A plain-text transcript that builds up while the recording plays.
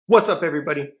What's up,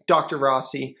 everybody? Dr.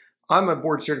 Rossi. I'm a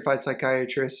board certified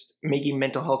psychiatrist making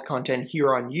mental health content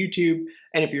here on YouTube.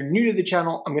 And if you're new to the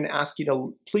channel, I'm going to ask you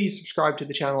to please subscribe to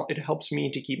the channel. It helps me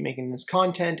to keep making this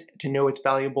content, to know it's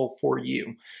valuable for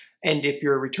you. And if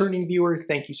you're a returning viewer,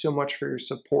 thank you so much for your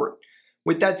support.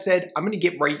 With that said, I'm going to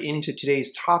get right into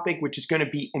today's topic, which is going to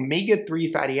be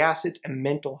omega-3 fatty acids and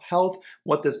mental health.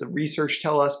 What does the research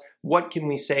tell us? What can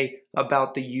we say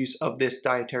about the use of this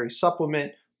dietary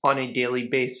supplement on a daily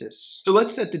basis? So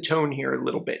let's set the tone here a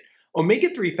little bit.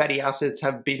 Omega-3 fatty acids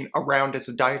have been around as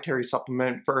a dietary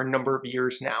supplement for a number of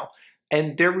years now,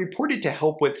 and they're reported to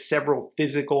help with several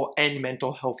physical and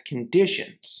mental health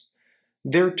conditions.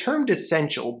 They're termed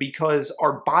essential because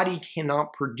our body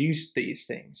cannot produce these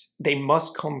things. They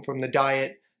must come from the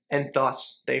diet, and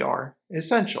thus they are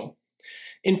essential.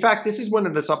 In fact, this is one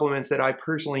of the supplements that I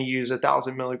personally use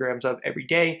 1,000 milligrams of every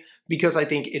day because I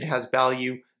think it has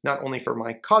value not only for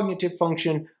my cognitive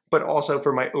function, but also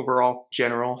for my overall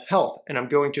general health. And I'm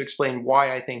going to explain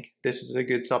why I think this is a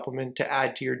good supplement to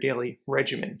add to your daily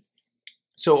regimen.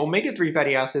 So omega-3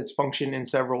 fatty acids function in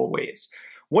several ways.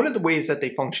 One of the ways that they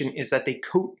function is that they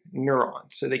coat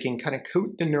neurons. So they can kind of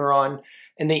coat the neuron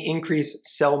and they increase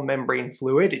cell membrane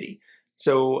fluidity.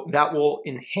 So that will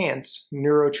enhance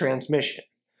neurotransmission.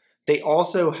 They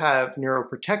also have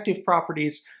neuroprotective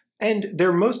properties, and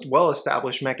their most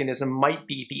well-established mechanism might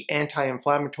be the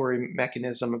anti-inflammatory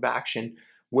mechanism of action,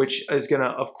 which is going to,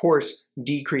 of course,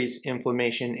 decrease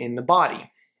inflammation in the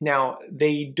body. Now,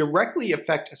 they directly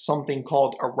affect something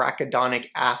called arachidonic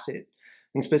acid,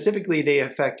 and specifically they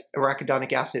affect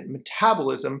arachidonic acid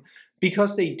metabolism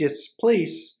because they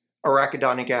displace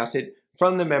arachidonic acid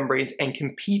from the membranes and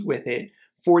compete with it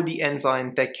for the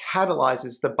enzyme that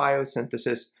catalyzes the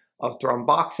biosynthesis of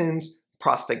thromboxans,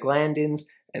 prostaglandins,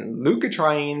 and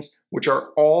leukotrienes, which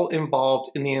are all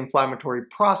involved in the inflammatory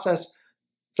process,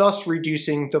 thus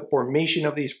reducing the formation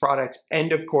of these products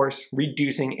and, of course,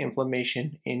 reducing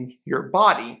inflammation in your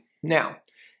body. Now,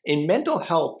 in mental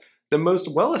health, the most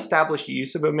well-established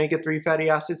use of omega-3 fatty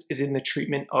acids is in the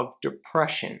treatment of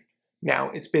depression.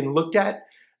 Now, it's been looked at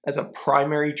as a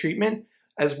primary treatment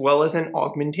as well as an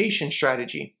augmentation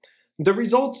strategy. The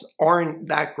results aren't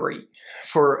that great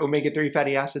for omega-3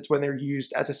 fatty acids when they're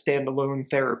used as a standalone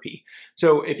therapy.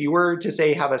 So if you were to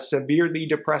say have a severely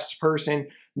depressed person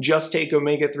just take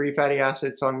omega-3 fatty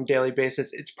acids on a daily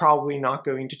basis, it's probably not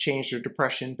going to change their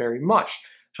depression very much.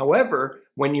 However,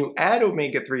 when you add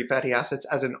omega-3 fatty acids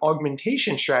as an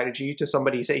augmentation strategy to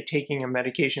somebody, say, taking a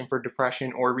medication for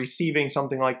depression or receiving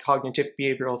something like cognitive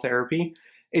behavioral therapy,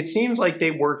 it seems like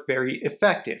they work very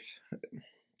effective.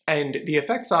 And the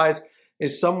effect size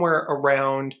is somewhere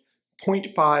around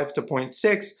 0.5 to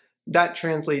 0.6. That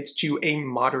translates to a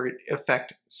moderate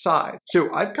effect size.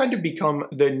 So I've kind of become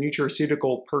the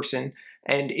nutraceutical person,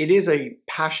 and it is a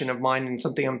passion of mine and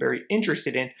something I'm very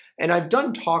interested in. And I've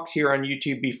done talks here on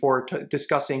YouTube before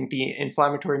discussing the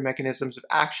inflammatory mechanisms of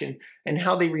action and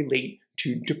how they relate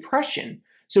to depression.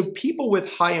 So people with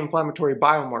high inflammatory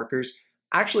biomarkers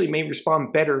actually may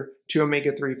respond better to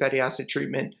omega-3 fatty acid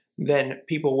treatment than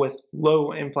people with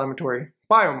low inflammatory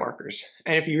biomarkers.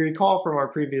 And if you recall from our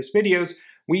previous videos,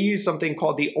 we use something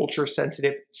called the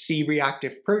ultra-sensitive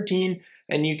C-reactive protein,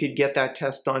 and you could get that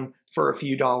test done for a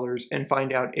few dollars and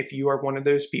find out if you are one of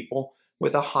those people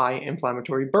with a high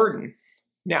inflammatory burden.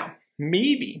 Now,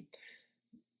 maybe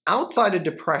outside of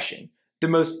depression, the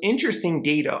most interesting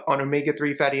data on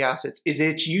omega-3 fatty acids is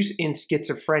its use in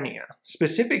schizophrenia,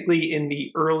 specifically in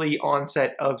the early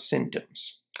onset of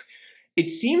symptoms. It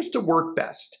seems to work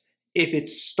best if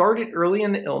it's started early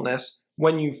in the illness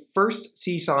when you first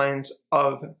see signs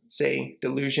of, say,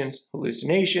 delusions,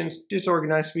 hallucinations,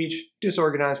 disorganized speech,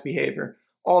 disorganized behavior,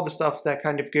 all the stuff that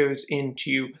kind of goes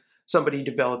into somebody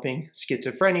developing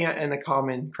schizophrenia and the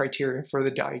common criteria for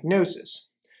the diagnosis.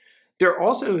 There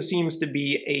also seems to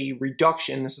be a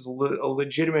reduction, this is a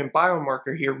legitimate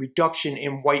biomarker here, reduction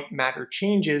in white matter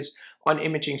changes on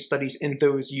imaging studies in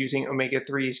those using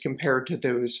omega-3s compared to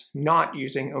those not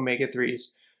using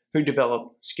omega-3s who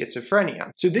develop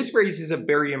schizophrenia. So this raises a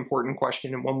very important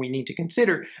question and one we need to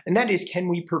consider, and that is, can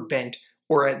we prevent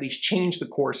or at least change the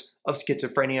course of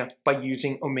schizophrenia by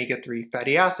using omega-3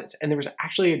 fatty acids? And there was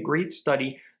actually a great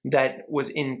study that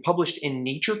was published in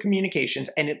Nature Communications,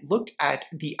 and it looked at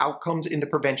the outcomes in the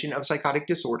prevention of psychotic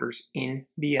disorders in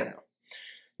Vienna.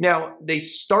 Now, they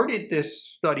started this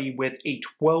study with a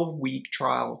 12-week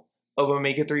trial of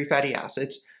omega-3 fatty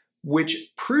acids,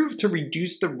 which proved to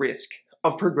reduce the risk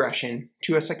of progression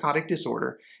to a psychotic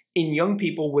disorder in young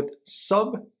people with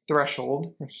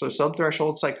subthreshold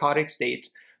psychotic states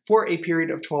for a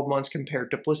period of 12 months compared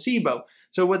to placebo.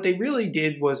 So what they really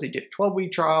did was they did a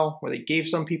 12-week trial where they gave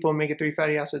some people omega-3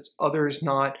 fatty acids, others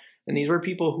not. And these were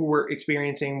people who were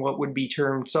experiencing what would be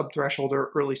termed subthreshold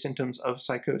or early symptoms of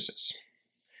psychosis.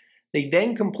 They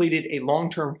then completed a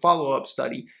long-term follow-up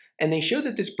study, and they showed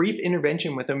that this brief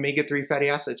intervention with omega-3 fatty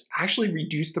acids actually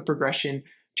reduced the progression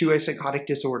to a psychotic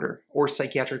disorder or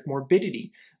psychiatric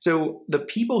morbidity. So the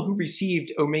people who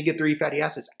received omega-3 fatty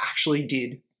acids actually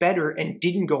did better and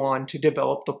didn't go on to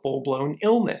develop the full-blown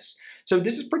illness. So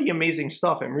this is pretty amazing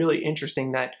stuff and really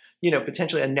interesting that,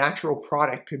 potentially a natural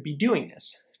product could be doing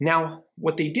this. Now,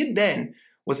 what they did then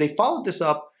was they followed this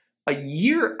up a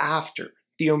year after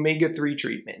the omega-3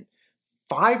 treatment.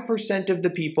 5% of the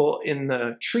people in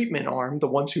the treatment arm, the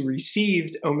ones who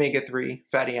received omega-3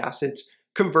 fatty acids,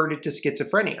 converted to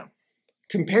schizophrenia,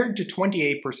 compared to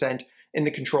 28% in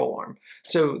the control arm.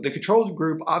 So the control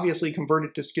group obviously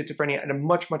converted to schizophrenia at a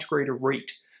much, much greater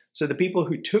rate. So the people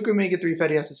who took omega-3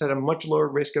 fatty acids had a much lower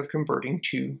risk of converting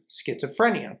to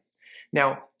schizophrenia.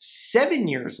 Now, 7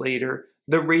 years later,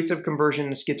 the rates of conversion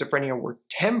to schizophrenia were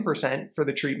 10% for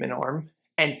the treatment arm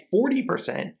and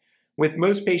 40%, with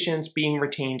most patients being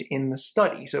retained in the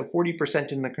study, so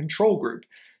 40% in the control group.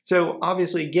 So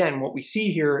obviously, again, what we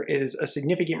see here is a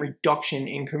significant reduction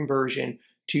in conversion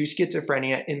to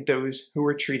schizophrenia in those who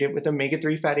were treated with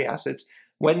omega-3 fatty acids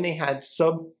when they had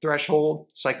subthreshold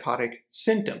psychotic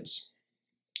symptoms.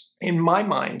 In my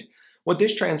mind, what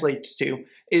this translates to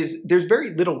is there's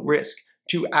very little risk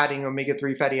to adding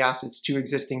omega-3 fatty acids to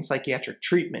existing psychiatric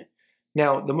treatment.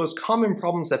 Now, the most common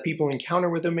problems that people encounter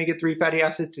with omega-3 fatty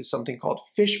acids is something called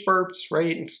fish burps,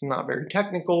 right? It's not very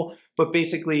technical, but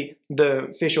basically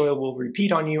the fish oil will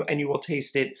repeat on you and you will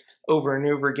taste it over and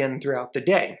over again throughout the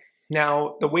day.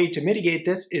 Now, the way to mitigate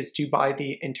this is to buy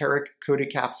the enteric-coated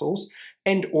capsules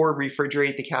and or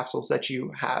refrigerate the capsules that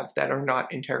you have that are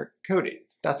not enteric-coated.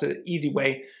 That's an easy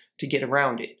way to get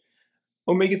around it.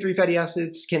 Omega-3 fatty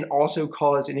acids can also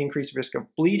cause an increased risk of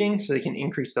bleeding, so they can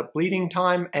increase the bleeding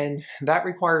time, and that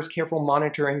requires careful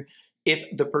monitoring if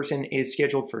the person is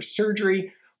scheduled for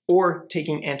surgery or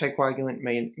taking anticoagulant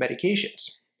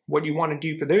medications. What you want to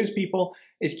do for those people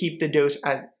is keep the dose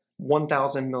at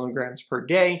 1,000 milligrams per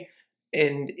day,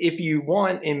 and if you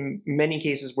want, in many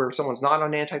cases where someone's not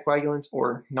on anticoagulants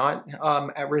or not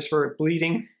at risk for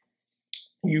bleeding,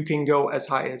 you can go as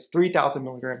high as 3,000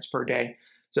 milligrams per day.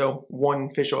 So one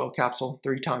fish oil capsule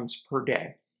 3 times per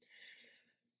day.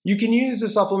 You can use a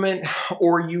supplement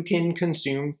or you can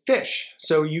consume fish.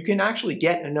 So you can actually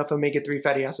get enough omega-3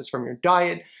 fatty acids from your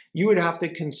diet. You would have to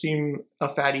consume a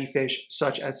fatty fish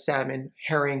such as salmon,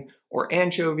 herring, or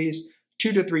anchovies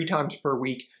 2 to 3 times per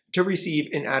week to receive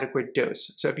an adequate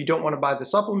dose. So if you don't want to buy the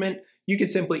supplement, you can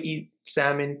simply eat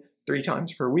salmon 3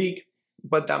 times per week,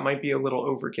 but that might be a little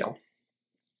overkill.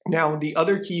 Now, the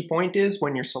other key point is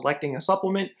when you're selecting a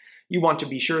supplement, you want to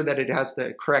be sure that it has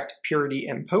the correct purity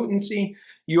and potency.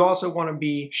 You also want to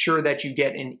be sure that you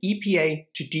get an EPA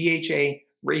to DHA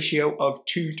ratio of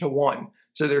 2 to 1.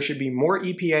 So there should be more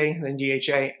EPA than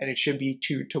DHA, and it should be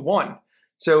 2 to 1.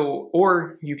 So,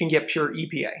 or you can get pure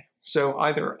EPA. So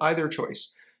either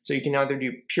choice. So you can either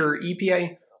do pure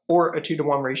EPA or a 2 to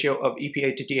 1 ratio of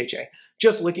EPA to DHA.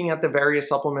 Just looking at the various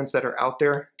supplements that are out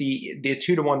there, the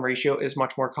 2 to 1 ratio is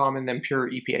much more common than pure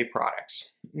EPA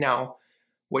products. Now,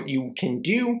 what you can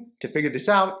do to figure this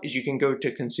out is you can go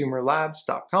to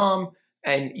consumerlabs.com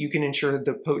and you can ensure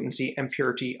the potency and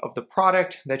purity of the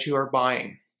product that you are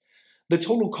buying. The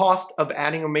total cost of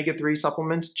adding omega-3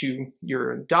 supplements to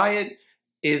your diet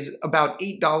is about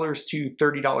 $8 to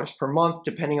 $30 per month,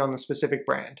 depending on the specific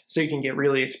brand. So you can get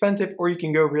really expensive or you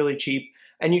can go really cheap.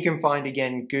 And you can find,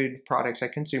 again, good products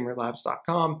at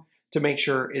consumerlabs.com to make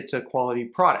sure it's a quality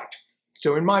product.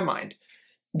 So in my mind,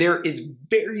 there is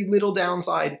very little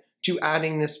downside to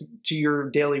adding this to your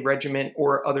daily regimen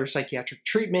or other psychiatric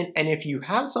treatment. And if you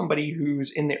have somebody who's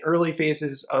in the early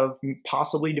phases of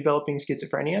possibly developing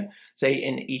schizophrenia, say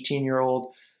an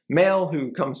 18-year-old male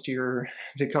who comes to your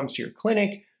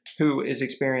clinic, who is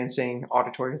experiencing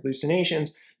auditory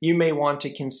hallucinations, you may want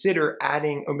to consider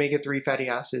adding omega-3 fatty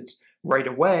acids right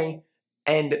away.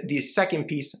 And the second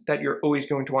piece that you're always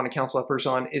going to want to counsel that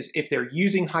person on is if they're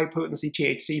using high potency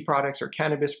THC products or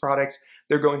cannabis products,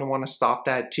 they're going to want to stop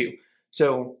that too.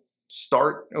 So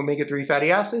start omega-3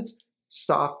 fatty acids,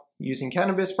 stop using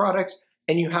cannabis products,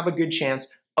 and you have a good chance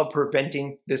of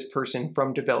preventing this person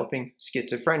from developing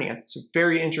schizophrenia. So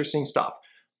very interesting stuff.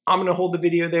 I'm going to hold the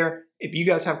video there. If you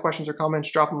guys have questions or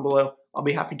comments, drop them below. I'll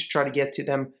be happy to try to get to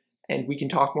them, and we can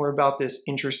talk more about this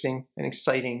interesting and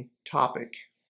exciting topic.